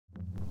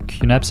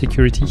QNAP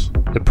Security,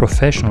 a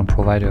professional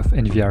provider of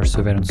NVR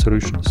surveillance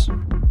solutions.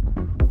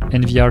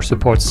 NVR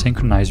supports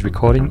synchronized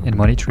recording and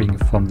monitoring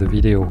from the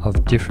video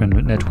of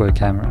different network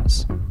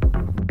cameras.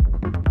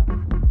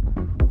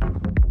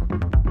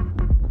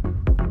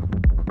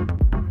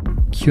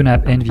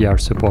 QNAP NVR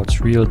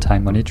supports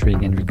real-time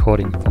monitoring and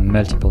recording from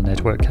multiple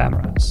network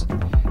cameras.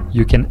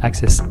 You can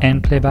access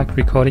and playback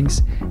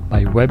recordings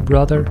by web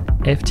browser,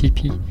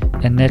 FTP,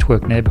 and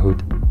network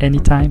neighborhood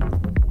anytime,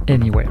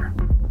 anywhere.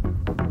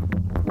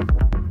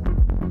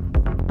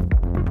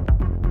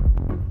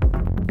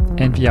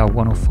 NVR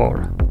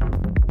 104,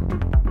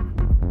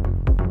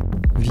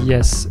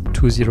 VS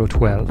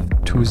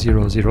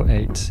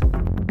 2012-2008,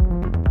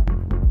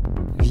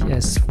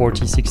 VS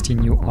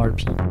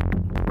 4016URP,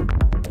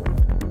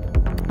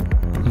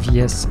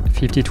 VS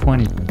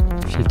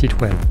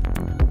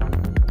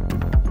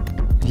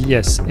 5020-5012,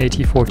 VS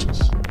 8040,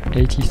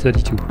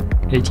 8032,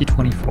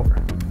 8024,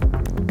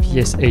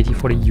 VS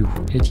 8040U,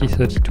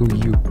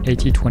 8032U,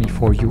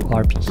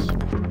 8024URP.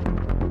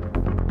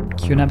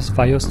 QNAP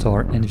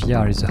VioStor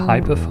NVR is a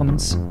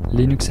high-performance,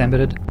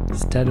 Linux-embedded,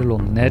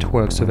 standalone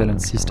network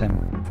surveillance system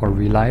for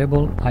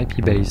reliable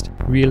IP-based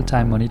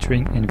real-time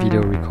monitoring and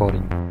video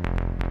recording.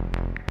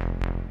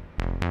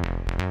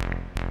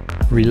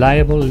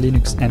 Reliable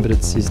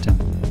Linux-embedded system,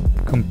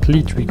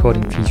 complete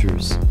recording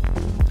features,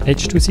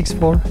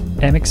 H.264,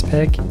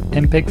 MxPEG,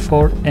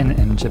 MPEG-4 and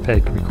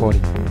M-JPEG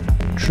recording,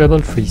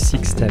 trouble-free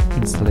 6-step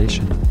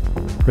installation,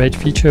 RAID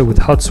feature with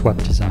hot swap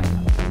design,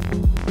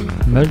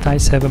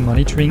 multi-server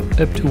monitoring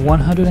up to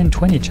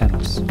 120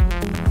 channels,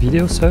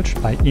 video search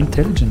by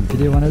intelligent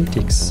video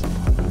analytics,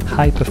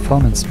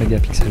 high-performance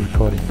megapixel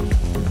recording,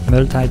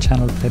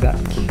 multi-channel playback,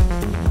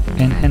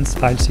 enhanced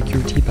file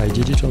security by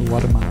digital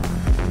watermark,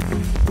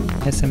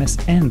 SMS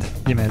and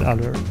email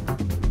alert,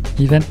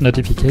 event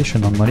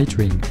notification on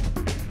monitoring,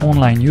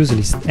 online user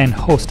list and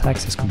host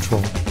access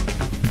control,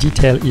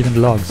 detailed event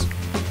logs,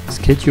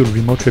 scheduled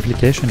remote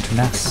replication to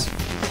NAS,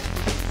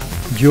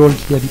 dual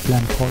gigabit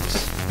LAN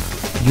ports,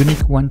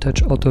 unique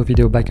one-touch auto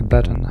video backup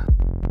button,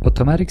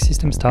 automatic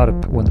system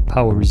startup when the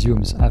power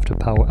resumes after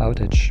power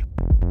outage,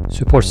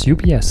 supports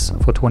UPS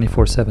for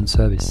 24/7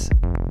 service,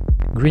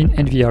 green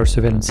NVR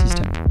surveillance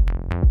system.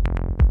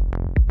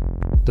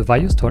 The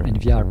VioStor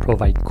NVR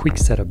provides quick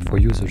setup for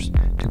users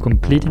to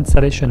complete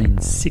installation in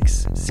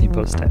 6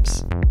 simple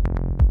steps.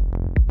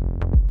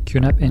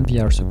 QNAP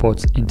NVR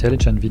supports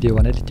intelligent video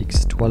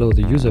analytics to allow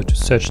the user to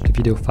search the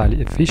video file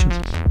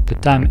efficiently. The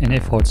time and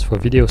efforts for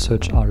video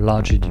search are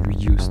largely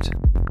reduced.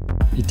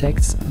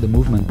 Detects the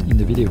movement in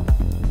the video.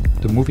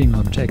 The moving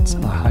objects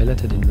are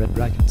highlighted in red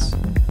brackets.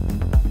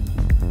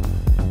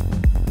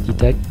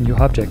 Detect new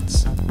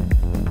objects.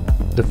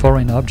 The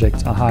foreign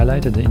objects are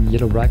highlighted in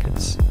yellow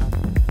brackets.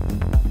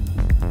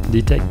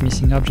 Detect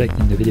missing object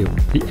in the video.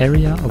 The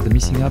area of the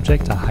missing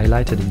object are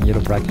highlighted in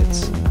yellow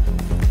brackets.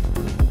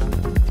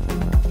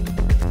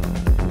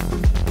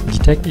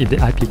 Detect if the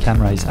IP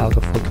camera is out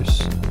of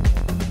focus.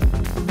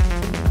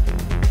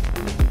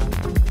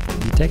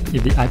 Detect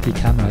if the IP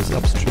camera is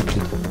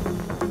obstructed.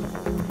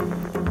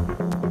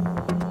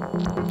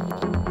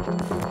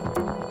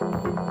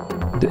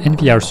 The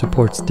NVR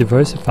supports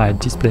diversified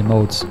display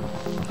modes,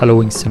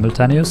 allowing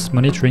simultaneous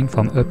monitoring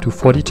from up to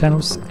 40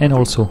 channels and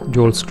also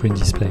dual screen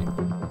display.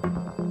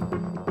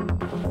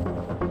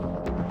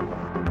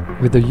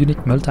 With the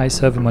unique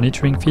multi-server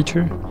monitoring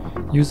feature,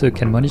 user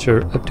can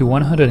monitor up to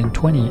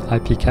 120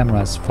 IP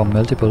cameras from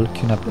multiple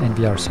QNAP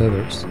NVR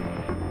servers.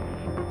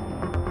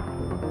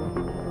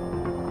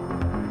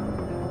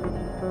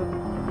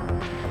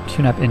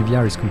 QNAP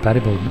NVR is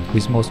compatible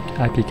with most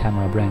IP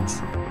camera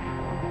brands.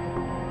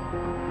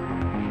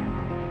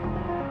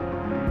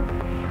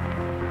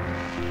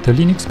 The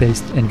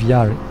Linux-based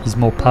NVR is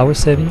more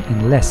power-saving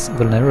and less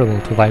vulnerable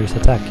to virus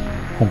attack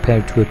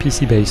compared to a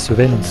PC-based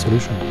surveillance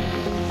solution.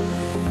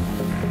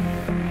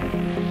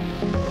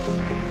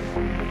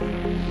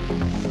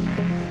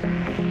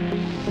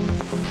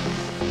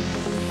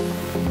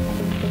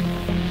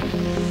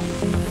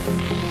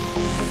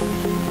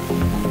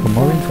 For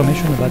more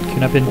information about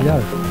QNAP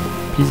NVR,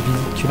 please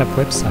visit QNAP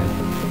website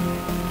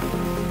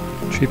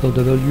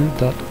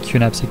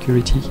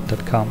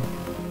www.qnapsecurity.com.